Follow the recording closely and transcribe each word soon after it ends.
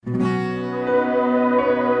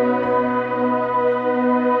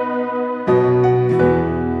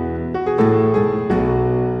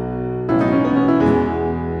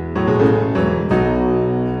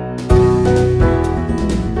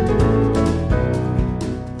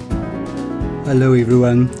Hello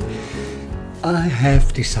everyone. I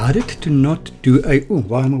have decided to not do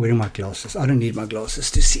why am I wearing my glasses? I don't need my glasses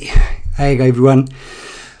to see. Hey everyone.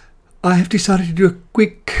 I have decided to do a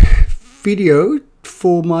quick video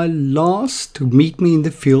for my last Meet Me in the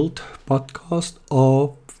Field podcast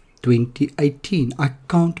of 2018. I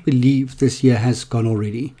can't believe this year has gone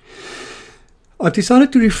already. I've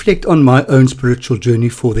decided to reflect on my own spiritual journey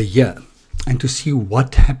for the year and to see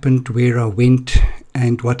what happened, where I went,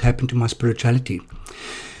 and what happened to my spirituality.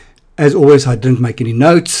 As always, I didn't make any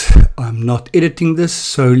notes. I'm not editing this,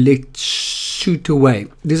 so let's shoot away.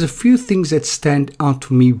 There's a few things that stand out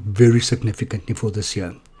for me very significantly for this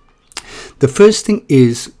year. The first thing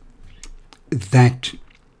is that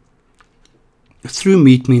through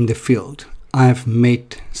Meet Me in the Field, I have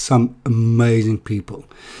met some amazing people.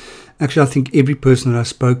 Actually, I think every person that I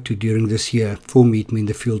spoke to during this year for Meet Me in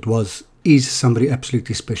the Field is somebody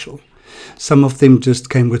absolutely special. Some of them just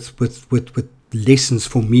came with lessons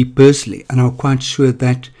for me personally, and I'm quite sure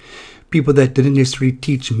that people that didn't necessarily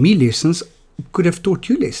teach me lessons could have taught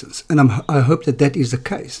you lessons, and I hope that is the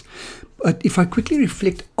case. But if I quickly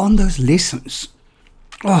reflect on those lessons,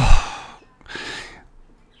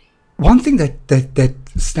 one thing that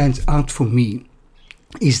stands out for me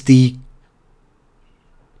is the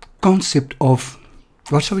concept of,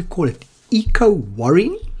 what shall we call it,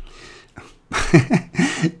 eco-worrying?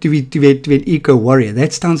 to be an eco-warrior.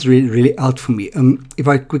 That sounds really, really out for me. If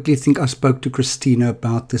I quickly think, I spoke to Christina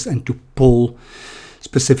about this and to Paul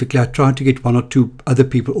specifically. I tried to get one or two other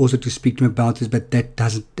people also to speak to me about this, but that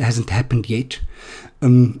hasn't happened yet.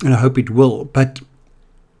 And I hope it will. But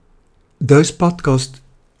those podcasts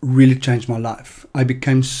really changed my life. I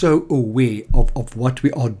became so aware of what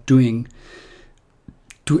we are doing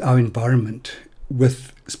to our environment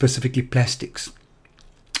with specifically plastics.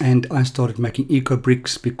 And I started making eco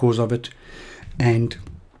bricks because of it, and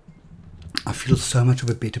I feel so much of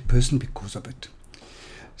a better person because of it.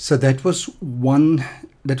 So that was two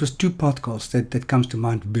podcasts that comes to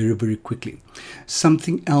mind very, very quickly.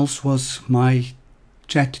 Something else was my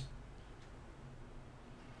chat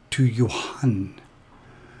to Johan,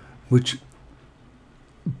 which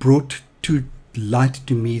brought to light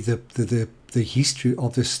to me the history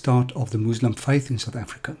of the start of the Muslim faith in South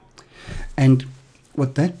Africa. And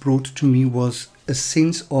what that brought to me was a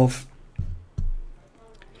sense of,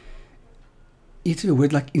 it's a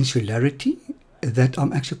word like insularity, that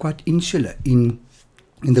I'm actually quite insular in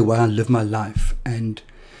the way I live my life, and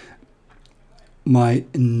my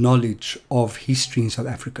knowledge of history in South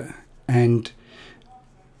Africa. And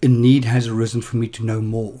a need has arisen for me to know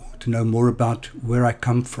more about where I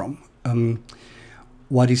come from,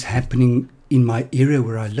 what is happening in my area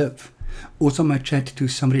where I live. Also, my chat to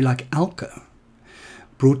somebody like Alka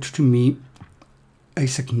brought to me a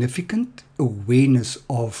significant awareness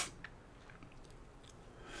of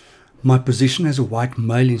my position as a white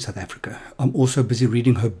male in South Africa. I'm also busy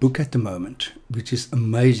reading her book at the moment, which is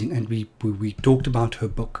amazing, and we talked about her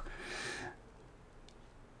book.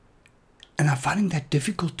 And I'm finding that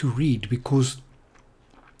difficult to read because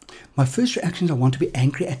my first reaction is I want to be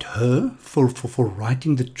angry at her for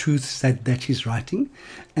writing the truths that she's writing.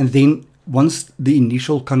 And then once the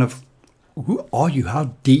initial kind of, who are you?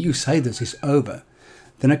 How dare you say this is over?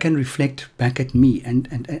 Then I can reflect back at me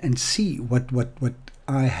and see what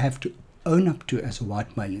I have to own up to as a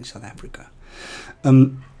white male in South Africa.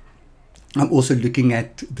 I'm also looking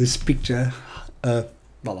at this picture,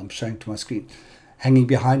 I'm showing to my screen, hanging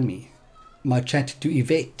behind me. My chat to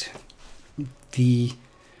Yvette, the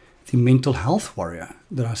mental health warrior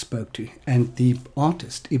that I spoke to, and the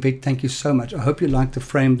artist. Yvette, thank you so much. I hope you like the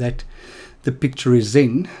frame that the picture is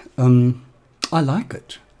in. I like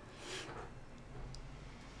it.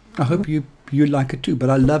 I hope you like it too. But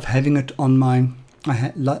I love having it on my.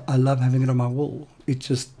 I love having it on my wall. It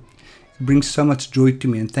brings so much joy to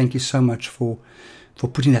me. And thank you so much for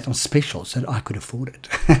putting that on special so that I could afford it.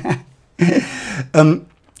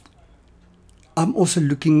 I'm also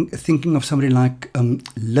thinking of somebody like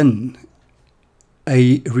Lynn,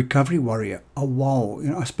 a recovery warrior. Oh wow!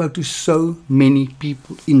 I spoke to so many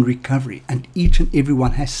people in recovery, and each and every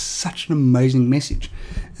one has such an amazing message.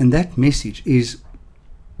 And that message is,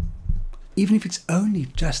 even if it's only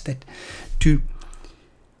just that, to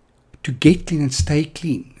get clean and stay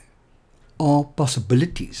clean are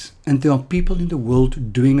possibilities, and there are people in the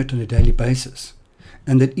world doing it on a daily basis,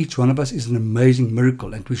 and that each one of us is an amazing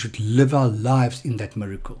miracle, and we should live our lives in that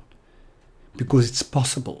miracle because it's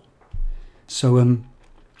possible. So,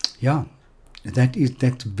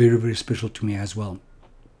 that's very, very special to me as well.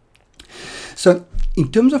 So,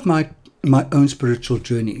 in terms of my own spiritual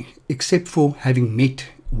journey, except for having met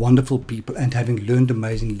wonderful people and having learned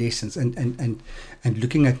amazing lessons and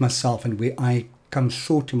looking at myself and where I come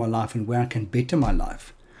short in my life and where I can better my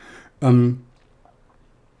life.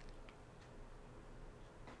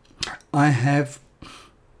 I have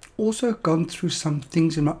also gone through some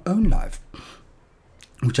things in my own life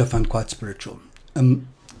which I found quite spiritual. And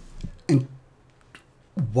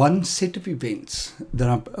one set of events that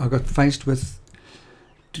I got faced with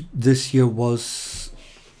this year was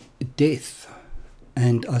death.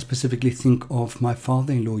 And I specifically think of my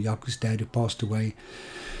father-in-law, Jaco's dad, who passed away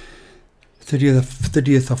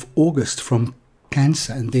 30th of August from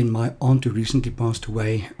cancer. And then my aunt, who recently passed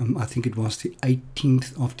away, I think it was the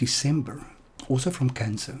 18th of December, also from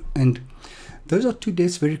cancer. And those are two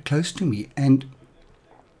deaths very close to me. And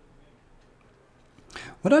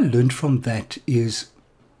what I learned from that is,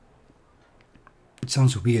 it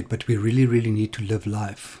sounds weird, but we really, really need to live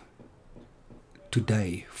life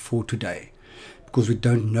today, for today, because we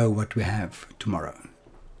don't know what we have tomorrow.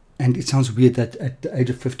 And it sounds weird that at the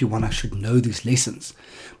age of 51 I should know these lessons,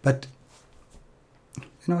 but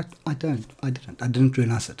I didn't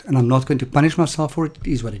realize it, and I'm not going to punish myself for it. It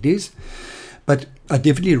is what it is. But I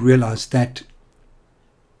definitely realized that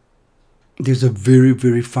there's a very,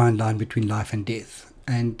 very fine line between life and death,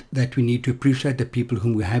 and that we need to appreciate the people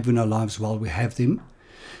whom we have in our lives while we have them,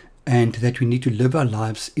 and that we need to live our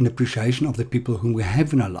lives in appreciation of the people whom we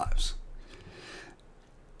have in our lives.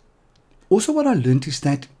 Also, what I learned is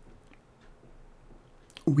that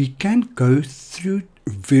we can go through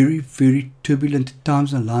very, very turbulent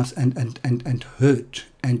times in our lives and hurt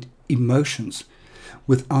and emotions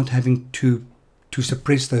without having to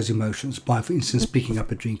suppress those emotions by, for instance, picking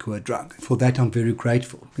up a drink or a drug. For that, I'm very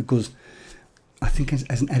grateful, because I think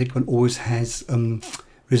as an addict, one always has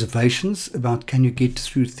reservations about can you get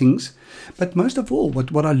through things. But most of all,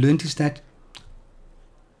 what I learned is that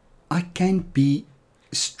I can be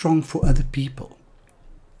strong for other people.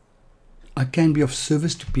 I can be of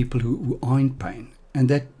service to people who are in pain. And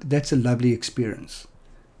that's a lovely experience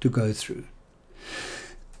to go through.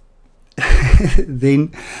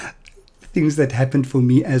 Then things that happened for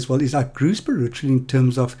me as well is I grew spiritually in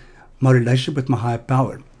terms of my relationship with my higher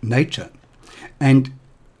power, nature. And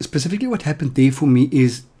specifically what happened there for me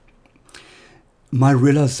is my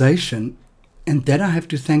realization, and that I have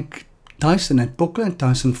to thank Tyson and Pokla and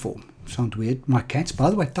Tyson for. Sound weird? My cats. By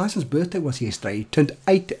the way, Tyson's birthday was yesterday. He turned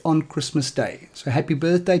 8 on Christmas Day. So happy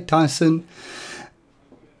birthday, Tyson.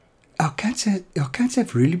 Our cats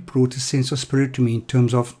have really brought a sense of spirit to me in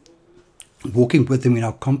terms of walking with them in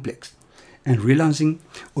our complex and realizing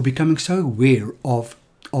or becoming so aware of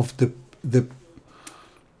the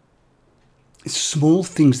small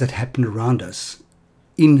things that happen around us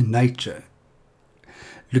in nature,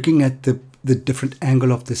 looking at the different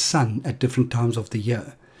angle of the sun at different times of the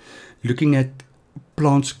year, looking at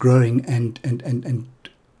plants growing and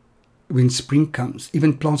when spring comes,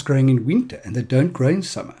 even plants growing in winter and they don't grow in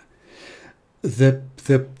summer, the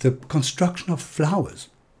construction of flowers,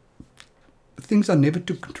 things I never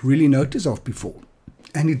took really notice of before.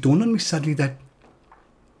 And it dawned on me suddenly that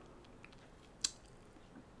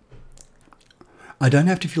I don't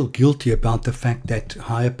have to feel guilty about the fact that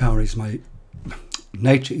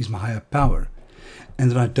nature is my higher power,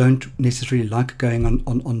 and that I don't necessarily like going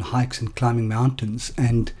on hikes and climbing mountains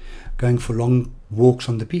and going for long walks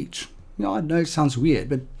on the beach. I know it sounds weird,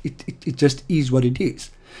 but it just is what it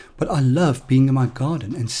is. But I love being in my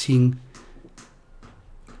garden and seeing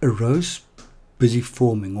a rose busy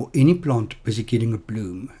forming or any plant busy getting a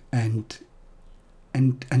bloom and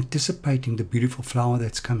anticipating the beautiful flower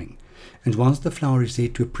that's coming. And once the flower is there,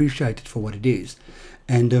 to appreciate it for what it is,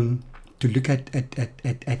 and to look at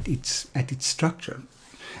its structure,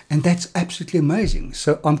 and that's absolutely amazing.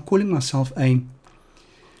 So I'm calling myself I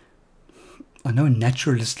know a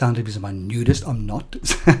naturalist sounded because I'm a nudist. I'm not.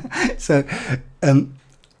 So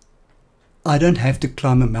I don't have to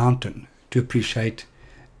climb a mountain to appreciate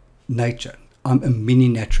nature. I'm a mini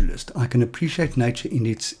naturalist. I can appreciate nature in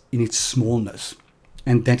its smallness.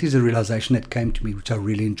 And that is a realization that came to me, which I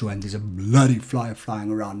really enjoy. And there's a bloody fly flying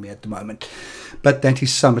around me at the moment. But that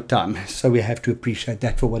is summertime, so we have to appreciate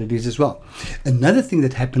that for what it is as well. Another thing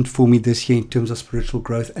that happened for me this year in terms of spiritual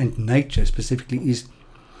growth and nature specifically is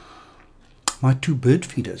my 2 bird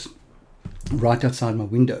feeders right outside my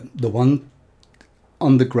window. The one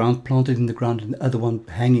on the ground, planted in the ground, and the other one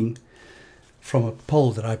hanging from a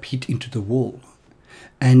pole that I hit into the wall.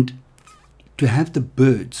 And to have the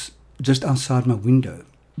birds just outside my window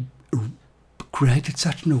created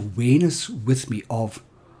such an awareness with me of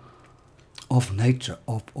nature,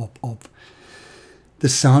 of the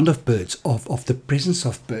sound of birds, of the presence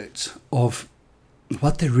of birds, of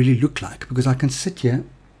what they really look like. Because I can sit here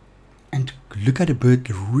and look at a bird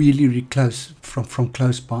really, really close from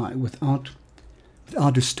close by without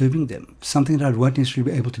disturbing them. Something that I won't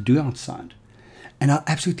necessarily be able to do outside. And I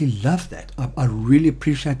absolutely love that. I really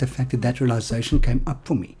appreciate the fact that realization came up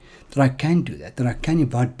for me, that I can do that I can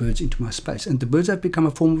invite birds into my space. And the birds have become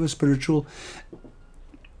a form of a spiritual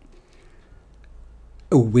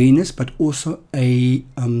awareness, but also a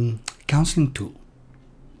counseling tool.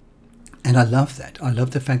 And I love that. I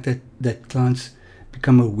love the fact that clients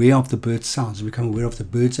become aware of the bird sounds, become aware of the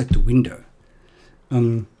birds at the window.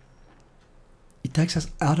 It takes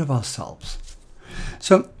us out of ourselves.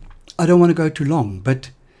 So I don't want to go too long,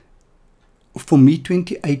 but for me,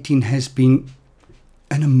 2018 has been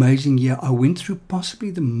an amazing year. I went through possibly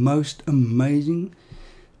the most amazing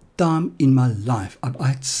time in my life. I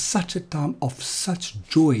had such a time of such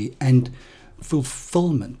joy and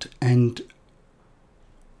fulfillment and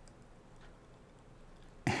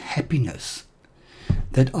happiness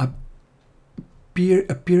that a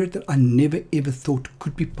period that I never ever thought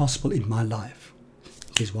could be possible in my life.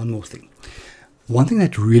 There's one more thing. One thing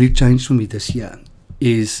that really changed for me this year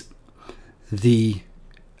is the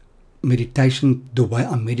meditation, the way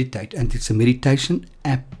I meditate. And it's a meditation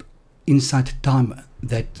app, Insight Timer,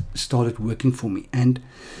 that started working for me. And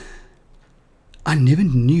I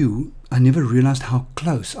never realized how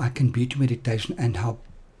close I can be to meditation and how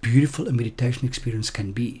beautiful a meditation experience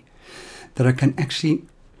can be. That I can actually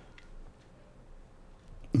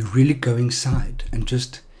really go inside and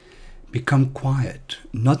just become quiet,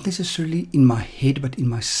 not necessarily in my head, but in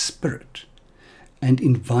my spirit, and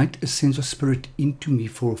invite a sense of spirit into me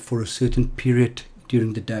for a certain period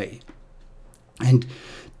during the day, and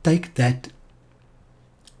take that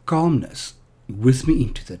calmness with me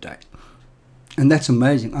into the day. And that's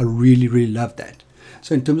amazing. I really, really love that.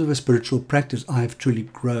 So in terms of a spiritual practice, I have truly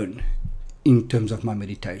grown in terms of my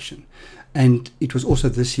meditation. And it was also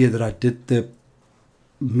this year that I did the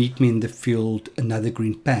Meet Me in the Field, Another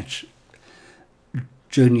Green Patch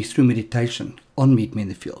journey through meditation on Meet Me in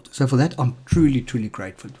the Field. So for that, I'm truly, truly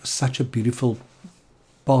grateful. It was such a beautiful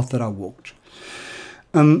path that I walked.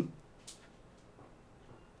 And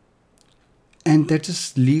that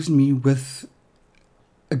just leaves me with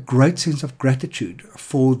a great sense of gratitude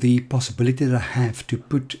for the possibility that I have to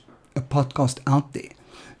put a podcast out there,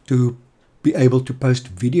 to be able to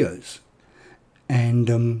post videos, and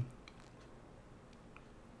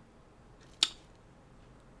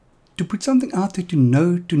to put something out there to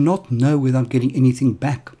not know without getting anything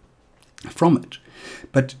back from it.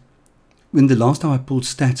 But when the last time I pulled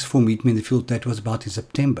stats for Meet Me in the Field, that was about in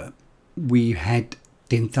September, we had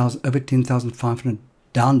over 10,500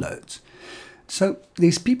 downloads. So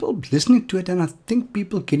there's people listening to it, and I think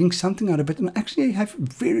people getting something out of it. And actually, I have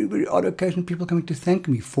very, very odd occasion people coming to thank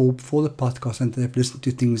me for the podcast, and they've listened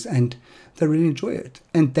to things and they really enjoy it.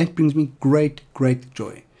 And that brings me great, great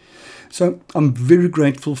joy. So I'm very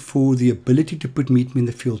grateful for the ability to put Meet Me in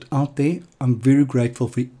the Field out there. I'm very grateful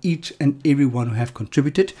for each and everyone who have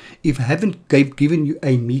contributed. If I haven't given you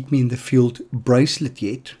a Meet Me in the Field bracelet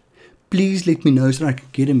yet, please let me know so that I can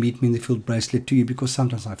get a Meet Me in the Field bracelet to you, because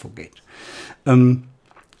sometimes I forget.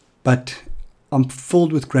 But I'm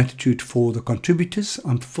filled with gratitude for the contributors.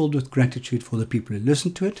 I'm filled with gratitude for the people who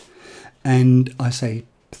listen to it. And I say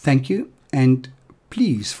thank you. And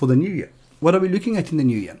please, for the new year, what are we looking at in the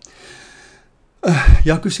new year?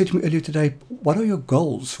 Jaco said to me earlier today, what are your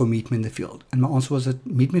goals for Meet Me in the Field? And my answer was that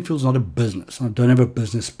Meet Me in the Field is not a business. I don't have a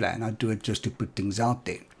business plan. I do it just to put things out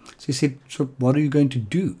there. So he said, so what are you going to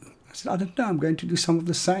do? I said, I don't know. I'm going to do some of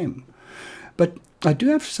the same. But I do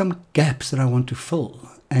have some gaps that I want to fill.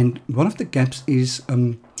 And one of the gaps is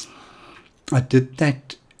I did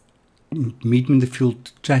that Meet Me in the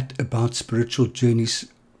Field chat about spiritual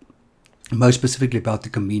journeys, most specifically about the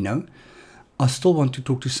Camino. I still want to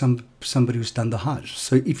talk to somebody who's done the Hajj.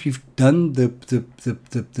 So if you've done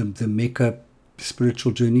the Mecca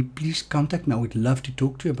spiritual journey, please contact me. I would love to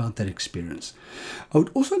talk to you about that experience. I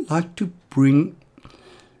would also like to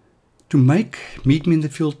make Meet Me in the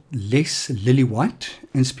Field less lily white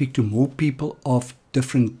and speak to more people of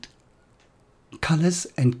different colors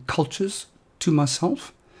and cultures, to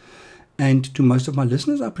myself and to most of my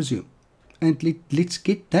listeners, I presume. And let's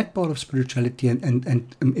get that part of spirituality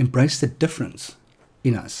and embrace the difference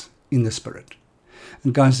in us, in the spirit.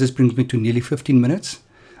 And guys, this brings me to nearly 15 minutes.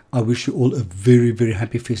 I wish you all a very, very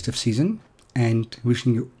happy festive season, and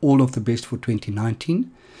wishing you all of the best for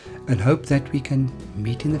 2019, and hope that we can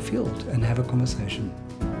meet in the field and have a conversation.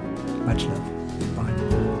 Much love. Bye.